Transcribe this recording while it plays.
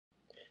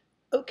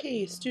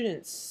Okay,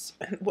 students,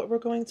 what we're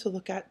going to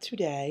look at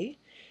today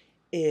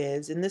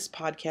is in this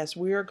podcast,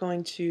 we are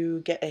going to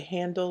get a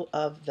handle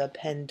of the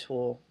pen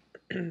tool.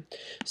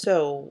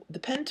 So, the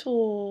pen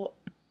tool,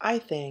 I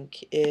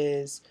think,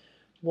 is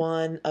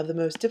one of the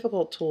most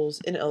difficult tools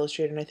in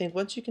Illustrator. And I think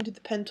once you can do the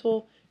pen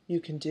tool,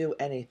 you can do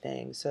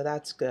anything. So,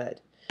 that's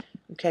good.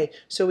 Okay,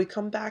 so we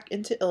come back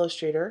into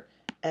Illustrator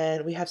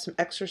and we have some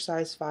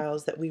exercise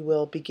files that we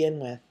will begin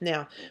with.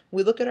 Now,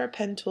 we look at our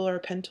pen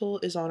tool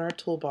is on our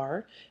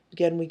toolbar.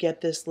 Again, we get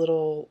this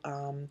little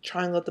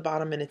triangle at the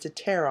bottom and it's a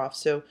tear off.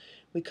 So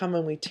we come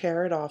and we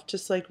tear it off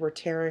just like we're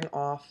tearing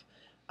off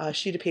a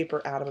sheet of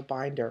paper out of a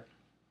binder.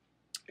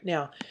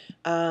 Now,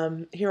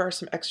 here are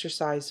some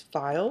exercise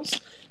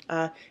files.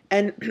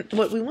 And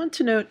what we want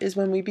to note is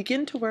when we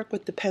begin to work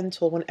with the pen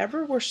tool,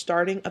 whenever we're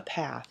starting a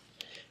path,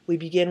 we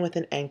begin with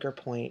an anchor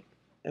point,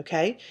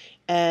 okay?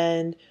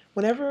 And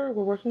whenever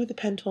we're working with the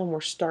pen tool and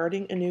we're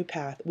starting a new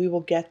path, we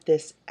will get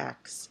this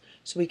X.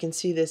 So we can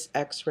see this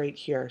X right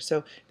here.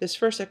 So this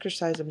first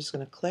exercise, I'm just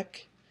going to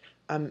click.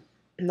 I'm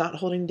not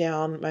holding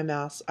down my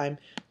mouse. I'm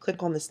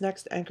click on this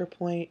next anchor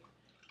point.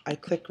 I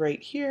click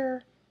right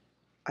here.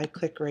 I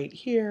click right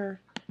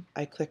here.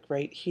 I click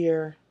right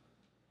here.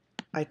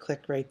 I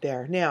click right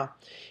there. Now,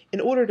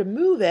 in order to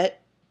move it,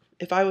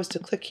 if I was to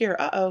click here,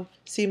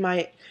 see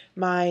my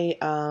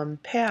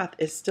path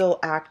is still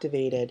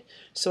activated.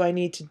 So I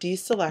need to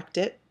deselect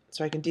it.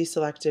 So I can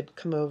deselect it,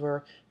 come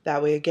over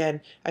that way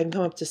again. I can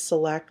come up to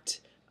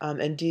select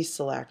and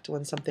deselect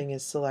when something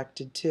is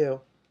selected too.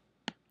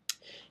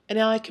 And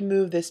now I can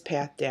move this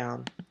path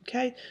down.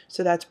 Okay,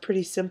 so that's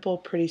pretty simple,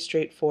 pretty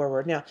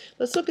straightforward. Now,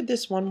 let's look at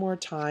this one more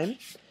time,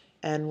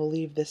 and we'll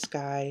leave this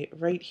guy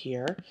right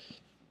here.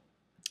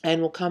 And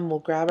we'll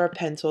grab our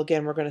pencil.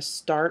 Again, we're going to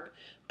start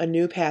a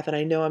new path, and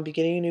I know I'm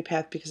beginning a new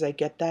path because I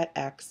get that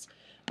X.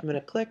 I'm going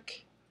to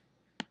click,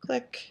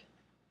 click,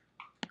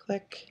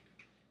 click,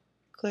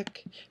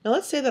 click. Now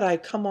let's say that I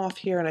come off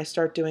here and I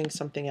start doing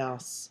something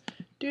else.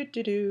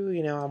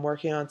 I'm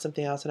working on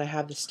something else and I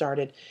have this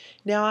started.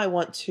 Now I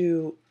want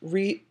to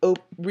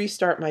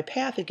restart my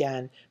path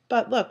again.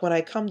 But look, when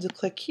I come to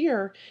click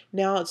here,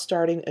 now it's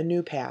starting a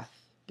new path.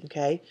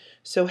 Okay,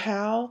 so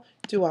how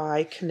do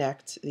I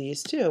connect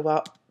these two?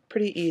 Well,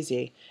 pretty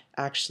easy,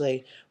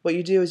 actually. What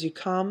you do is you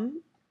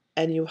come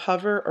and you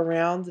hover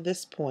around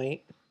this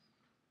point,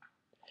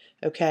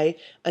 okay,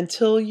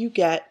 until you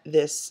get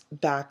this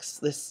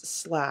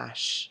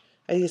slash.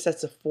 I guess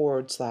that's a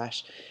forward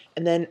slash.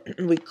 And then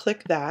we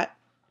click that.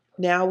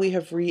 Now we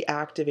have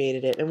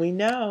reactivated it. And we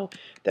know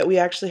that we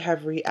actually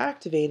have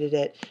reactivated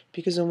it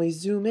because when we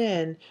zoom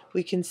in,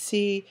 we can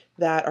see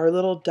that our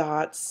little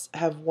dots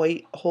have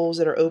white holes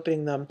that are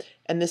opening them.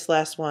 And this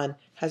last one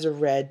has a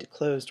red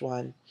closed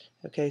one.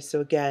 Okay, so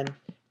again,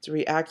 it's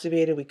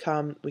reactivated. We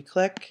come, we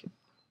click,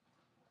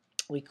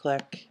 we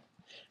click.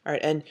 All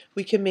right, and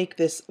we can make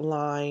this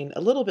line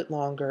a little bit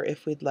longer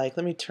if we'd like.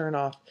 Let me turn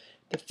off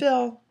the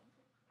fill.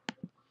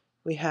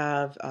 We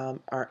have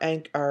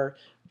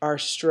our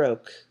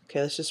stroke.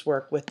 Okay, let's just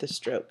work with the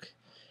stroke.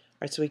 All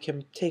right, so we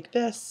can take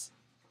this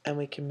and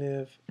we can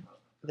move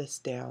this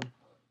down.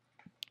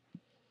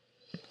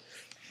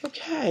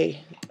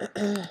 Okay.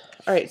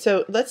 All right,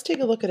 so let's take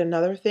a look at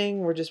another thing.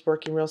 We're just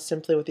working real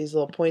simply with these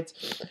little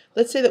points.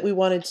 Let's say that we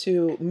wanted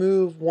to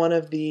move one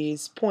of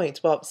these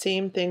points. Well,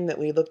 same thing that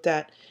we looked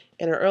at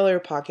in our earlier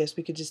podcast.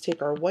 We could just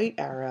take our white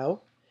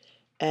arrow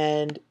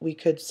and we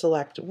could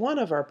select one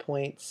of our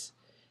points,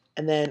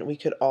 and then we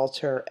could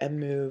alter and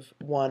move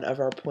one of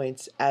our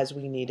points as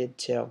we needed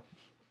to.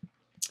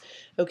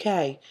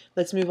 Okay,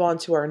 let's move on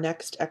to our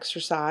next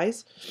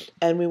exercise,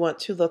 and we want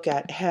to look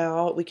at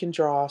how we can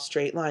draw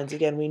straight lines.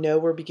 Again, we know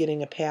we're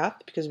beginning a path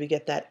because we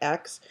get that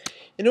X.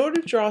 In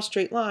order to draw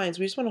straight lines,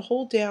 we just want to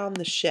hold down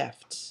the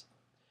shift.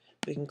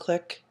 We can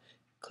click,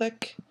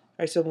 click. All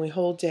right, so when we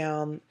hold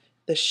down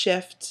the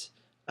shift,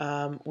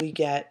 we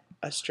get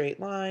a straight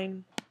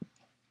line.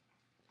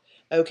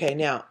 Okay,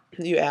 now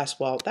you ask,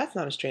 well, that's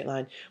not a straight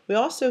line. We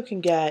also can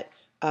get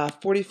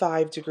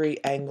 45-degree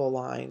angle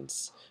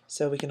lines.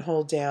 So we can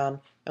hold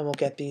down and we'll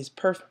get these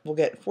we'll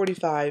get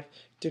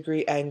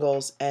 45-degree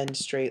angles and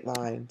straight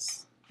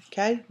lines.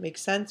 Okay,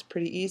 makes sense,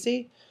 pretty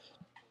easy.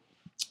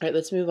 All right,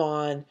 let's move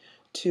on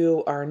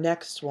to our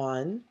next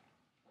one.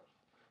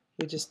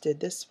 We just did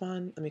this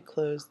one. Let me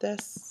close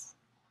this.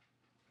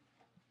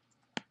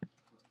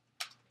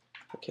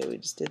 Okay, we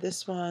just did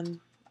this one.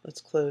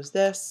 Let's close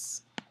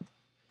this.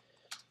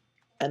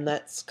 And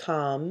let's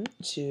come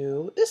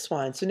to this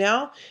one. So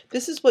now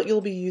this is what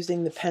you'll be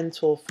using the pen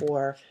tool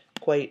for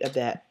quite a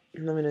bit.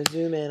 And I'm going to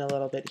zoom in a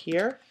little bit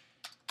here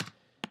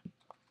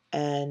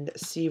and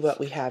see what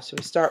we have. So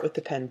we start with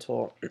the pen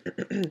tool.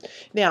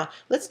 Now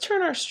let's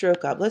turn our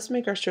stroke up. Let's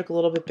make our stroke a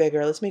little bit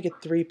bigger. Let's make it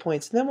 3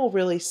 points, and then we'll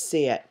really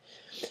see it.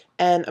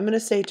 And I'm going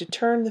to say to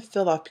turn the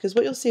fill off, because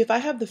what you'll see if I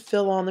have the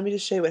fill on, let me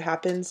just show you what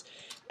happens.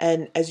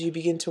 And as you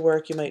begin to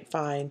work, you might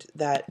find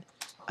that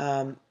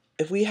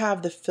if we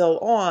have the fill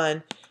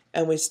on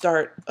and we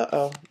start,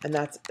 and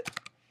that's,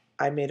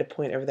 I made a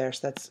point over there,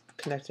 so that's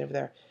connecting over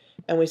there,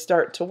 and we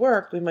start to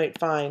work, we might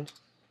find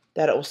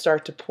that it will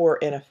start to pour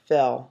in a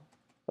fill.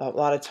 Well, a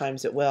lot of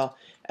times it will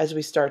as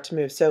we start to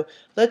move. So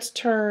let's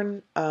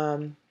turn, let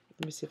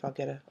me see if I'll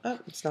get a, oh,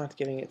 it's not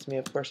giving it to me,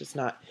 of course it's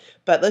not.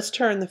 But let's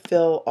turn the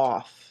fill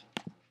off,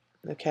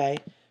 okay?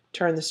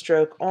 Turn the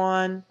stroke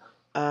on.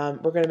 We're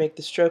going to make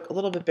the stroke a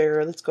little bit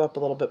bigger. Let's go up a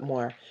little bit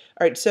more.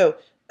 All right, so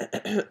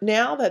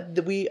now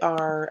that we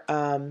are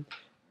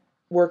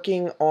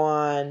working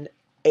on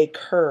a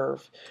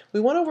curve, we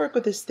want to work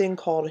with this thing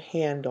called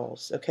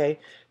handles, okay?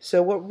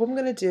 So what I'm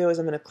going to do is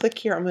I'm going to click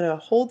here, I'm going to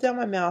hold down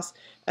my mouse,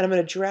 and I'm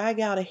going to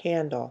drag out a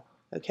handle,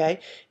 okay?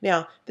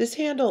 Now, this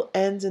handle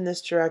ends in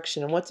this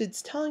direction, and what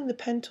it's telling the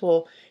pen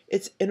tool,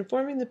 it's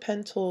informing the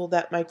pen tool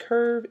that my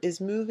curve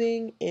is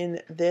moving in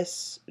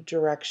this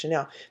direction.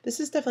 Now, this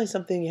is definitely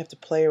something you have to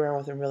play around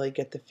with and really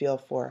get the feel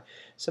for.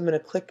 So I'm going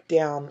to click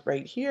down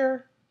right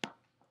here,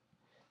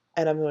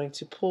 and I'm going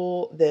to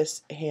pull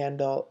this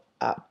handle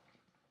up.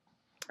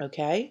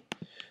 Okay,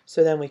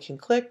 so then we can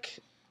click,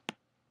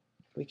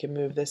 we can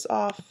move this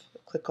off,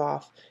 click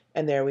off,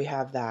 and there we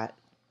have that.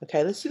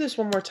 Okay, let's do this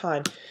one more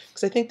time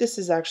because I think this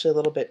is actually a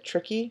little bit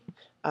tricky.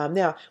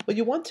 Now, what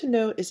you want to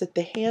note is that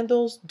the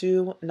handles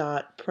do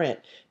not print.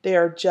 They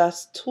are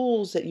just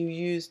tools that you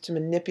use to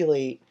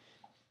manipulate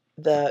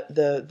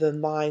the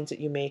lines that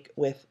you make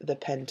with the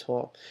pen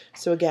tool.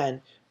 So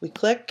again, we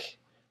click,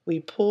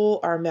 we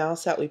pull our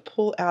mouse out, we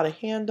pull out a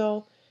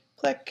handle,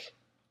 click,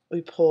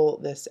 we pull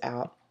this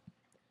out.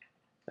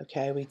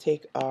 Okay, we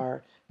take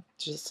our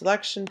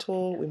selection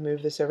tool, we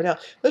move this over. Now,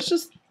 let's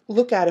just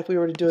look at if we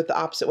were to do it the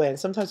opposite way. And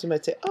sometimes we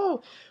might say,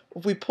 oh,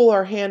 if we pull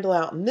our handle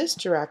out in this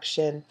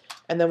direction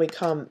and then we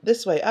come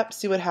this way up,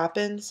 see what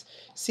happens?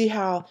 See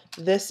how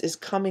this is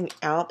coming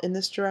out in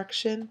this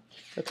direction?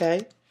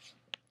 Okay,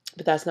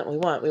 but that's not what we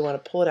want. We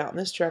want to pull it out in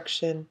this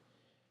direction,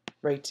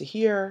 right to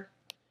here.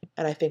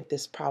 And I think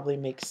this probably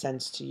makes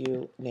sense to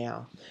you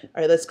now. All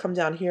right, let's come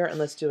down here and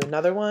let's do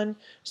another one.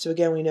 So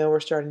again, we know we're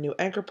starting a new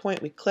anchor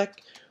point. We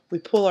click, we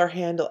pull our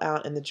handle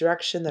out in the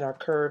direction that our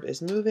curve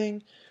is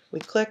moving. We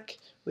click,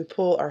 we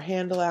pull our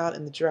handle out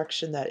in the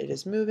direction that it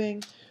is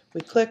moving. We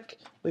click,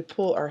 we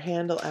pull our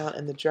handle out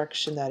in the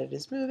direction that it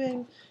is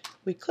moving.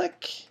 We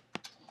click,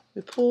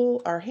 we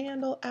pull our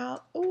handle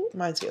out. Oh,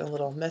 mine's getting a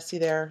little messy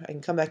there. I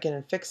can come back in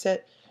and fix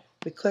it.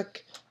 We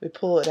click, we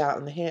pull it out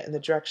in the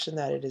direction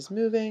that it is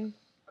moving.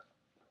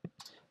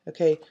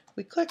 Okay,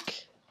 we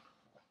click,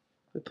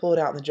 we pull it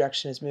out in the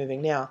direction it's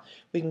moving. Now,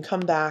 we can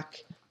come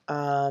back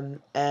and,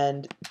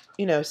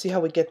 see how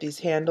we get these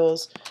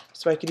handles.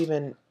 So I could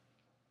even,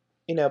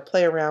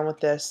 play around with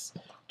this,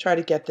 try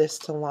to get this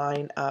to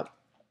line up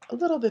a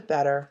little bit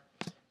better.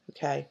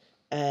 Okay,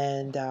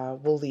 and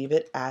we'll leave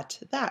it at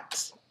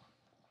that.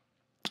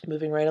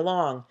 Moving right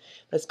along,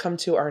 let's come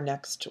to our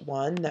next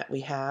one that we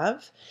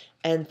have,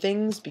 and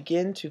things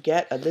begin to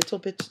get a little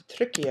bit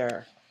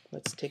trickier.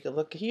 Let's take a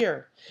look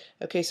here.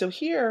 Okay, so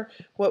here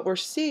what we're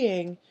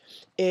seeing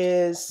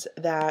is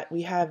that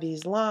we have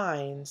these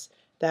lines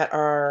that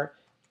are,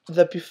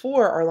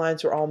 before our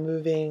lines were all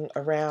moving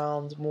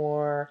around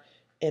more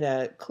in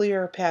a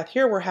clear path.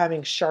 Here we're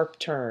having sharp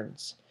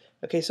turns.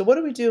 Okay, so what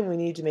do we do when we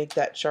need to make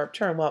that sharp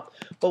turn? Well,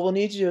 what we'll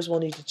need to do is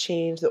we'll need to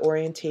change the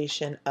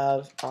orientation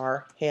of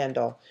our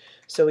handle.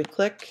 So we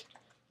click,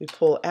 we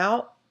pull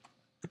out,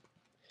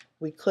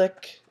 we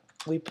click,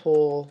 we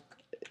pull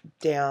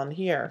down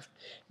here.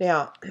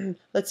 Now,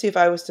 let's see if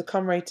I was to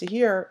come right to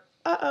here.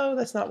 Uh-oh,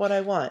 that's not what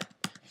I want.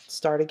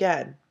 Start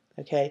again.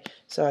 Okay,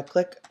 so I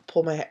click,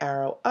 pull my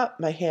arrow up,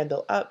 my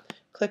handle up,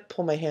 click,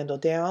 pull my handle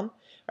down. All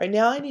right,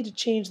 now I need to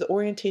change the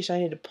orientation. I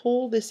need to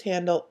pull this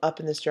handle up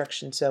in this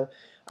direction. So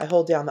I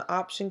hold down the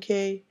Option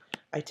key,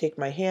 I take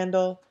my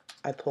handle,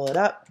 I pull it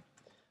up,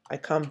 I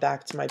come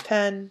back to my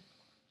pen,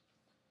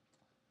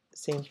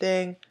 same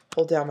thing,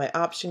 hold down my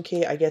Option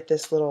key, I get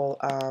this little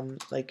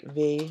like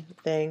V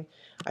thing,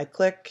 I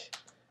click,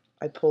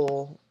 I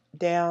pull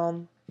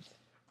down,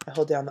 I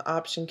hold down the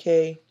Option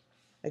key,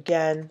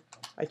 again,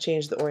 I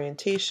change the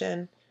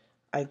orientation,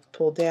 I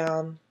pull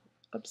down,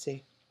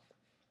 oopsie,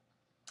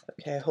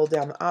 okay, I hold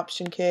down the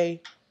Option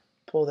key,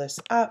 pull this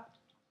up,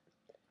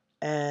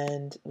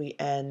 and we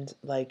end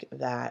like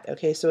that.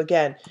 Okay, so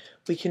again,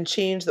 we can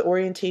change the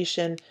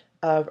orientation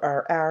of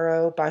our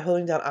arrow by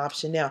holding down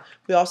Option. Now,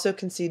 we also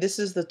can see this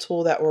is the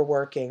tool that we're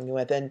working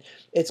with, and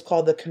it's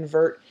called the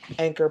Convert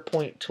Anchor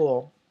Point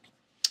tool.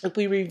 If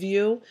we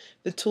review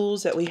the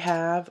tools that we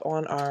have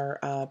on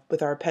our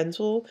with our pen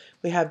tool,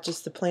 we have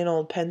just the plain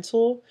old pen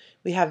tool,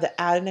 we have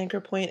the add an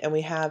anchor point, and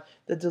we have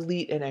the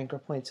delete an anchor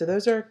point. So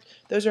those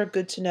are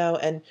good to know,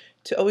 and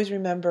to always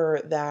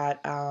remember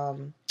that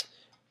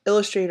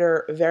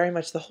Illustrator, very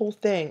much the whole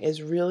thing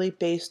is really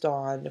based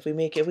on, if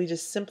we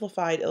just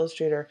simplified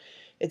Illustrator,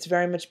 it's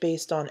very much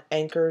based on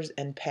anchors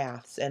and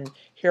paths. And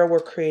here we're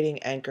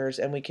creating anchors,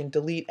 and we can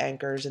delete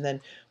anchors, and then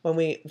when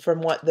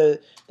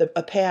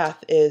a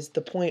path is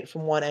the point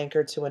from one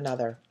anchor to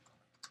another.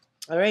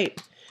 All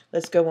right,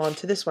 let's go on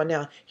to this one.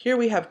 Now, here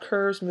we have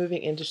curves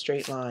moving into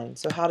straight lines.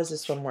 So how does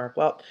this one work?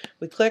 Well,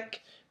 we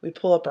click, we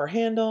pull up our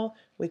handle,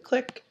 we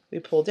click, we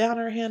pull down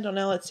our handle.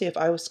 Now let's see if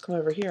I was to come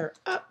over here.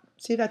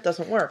 See, that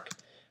doesn't work.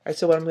 right,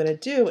 so what I'm going to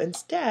do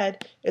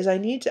instead is I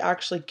need to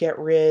actually get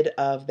rid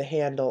of the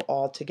handle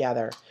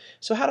altogether.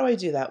 So how do I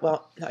do that?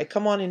 Well, I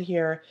come on in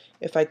here.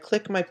 If I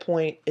click my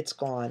point, it's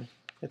gone.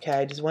 Okay,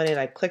 I just went in,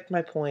 I clicked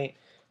my point,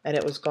 and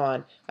it was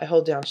gone. I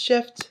hold down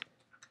Shift,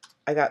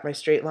 I got my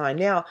straight line.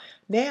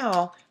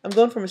 Now I'm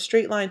going from a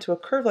straight line to a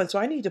curved line, so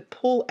I need to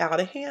pull out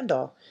a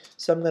handle.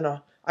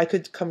 So I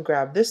could come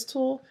grab this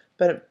tool,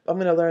 but I'm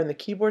gonna learn the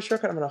keyboard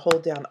shortcut. I'm gonna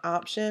hold down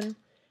Option,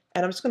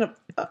 and I'm just gonna,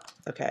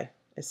 okay,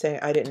 it's saying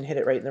I didn't hit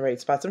it right in the right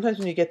spot. Sometimes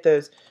when you get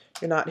those,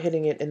 you're not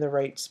hitting it in the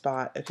right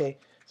spot. Okay,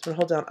 so I'm gonna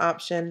hold down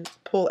Option,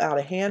 pull out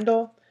a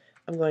handle.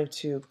 I'm going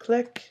to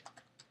click,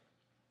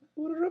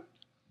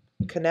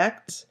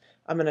 connect.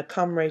 I'm gonna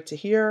come right to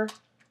here,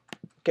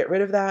 get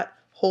rid of that,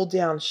 hold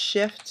down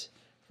Shift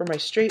for my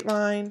straight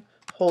line,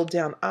 hold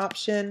down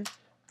Option,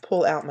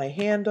 pull out my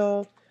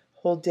handle,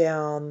 hold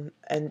down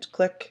and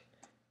click,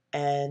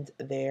 and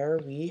there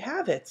we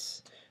have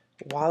it.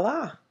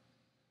 Voila.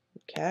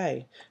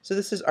 Okay, so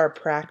this is our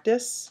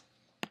practice.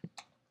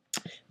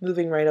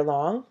 Moving right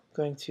along,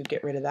 going to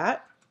get rid of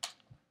that.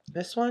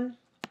 This one.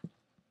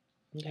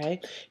 Okay,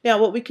 now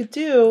what we could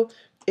do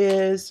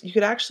is you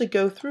could actually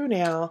go through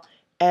now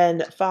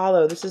and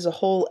follow. This is a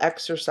whole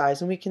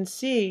exercise, and we can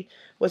see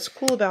what's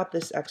cool about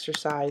this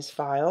exercise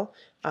file.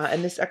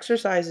 And this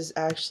exercise is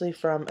actually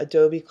from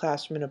Adobe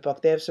Classroom in a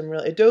book. They have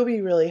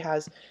Adobe really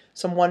has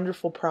some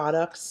wonderful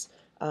products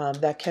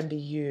that can be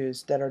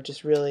used that are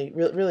just really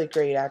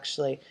great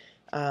actually.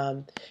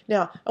 Now,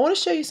 I want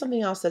to show you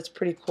something else that's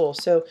pretty cool.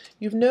 So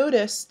you've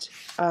noticed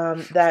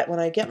that when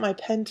I get my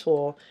pen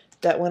tool,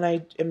 that when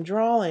I am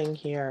drawing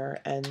here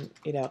and,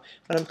 when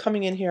I'm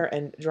coming in here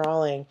and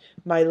drawing,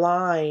 my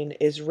line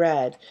is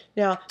red.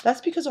 Now,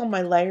 that's because on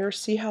my layer,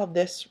 see how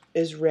this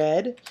is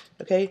red?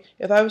 Okay,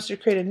 if I was to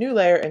create a new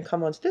layer and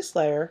come onto this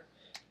layer,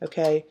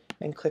 okay,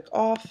 and click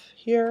off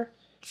here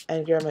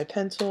and grab my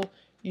pen tool,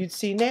 you'd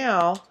see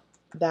now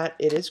that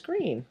it is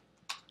green.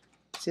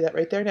 See that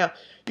right there? Now,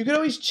 you could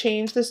always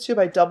change this too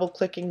by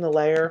double-clicking the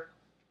layer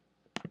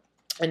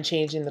and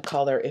changing the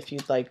color if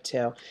you'd like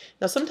to.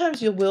 Now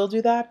sometimes you will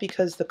do that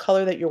because the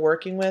color that you're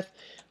working with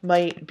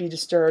might be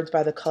disturbed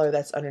by the color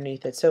that's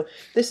underneath it. So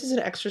this is an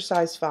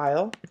exercise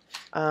file,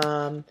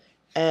 and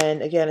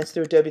again it's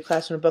through Adobe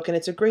Classroom book, and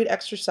it's a great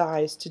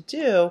exercise to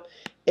do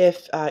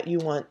if you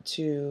want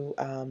to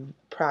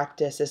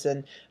practice this.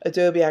 And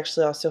Adobe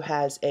actually also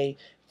has a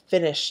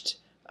finished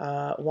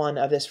one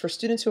of this. For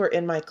students who are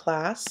in my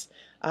class,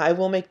 I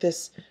will make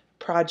this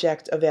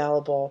project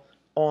available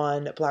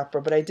on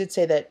Blackboard, but I did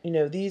say that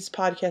these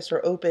podcasts are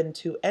open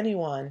to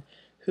anyone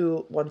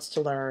who wants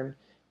to learn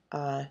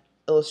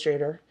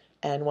Illustrator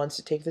and wants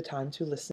to take the time to listen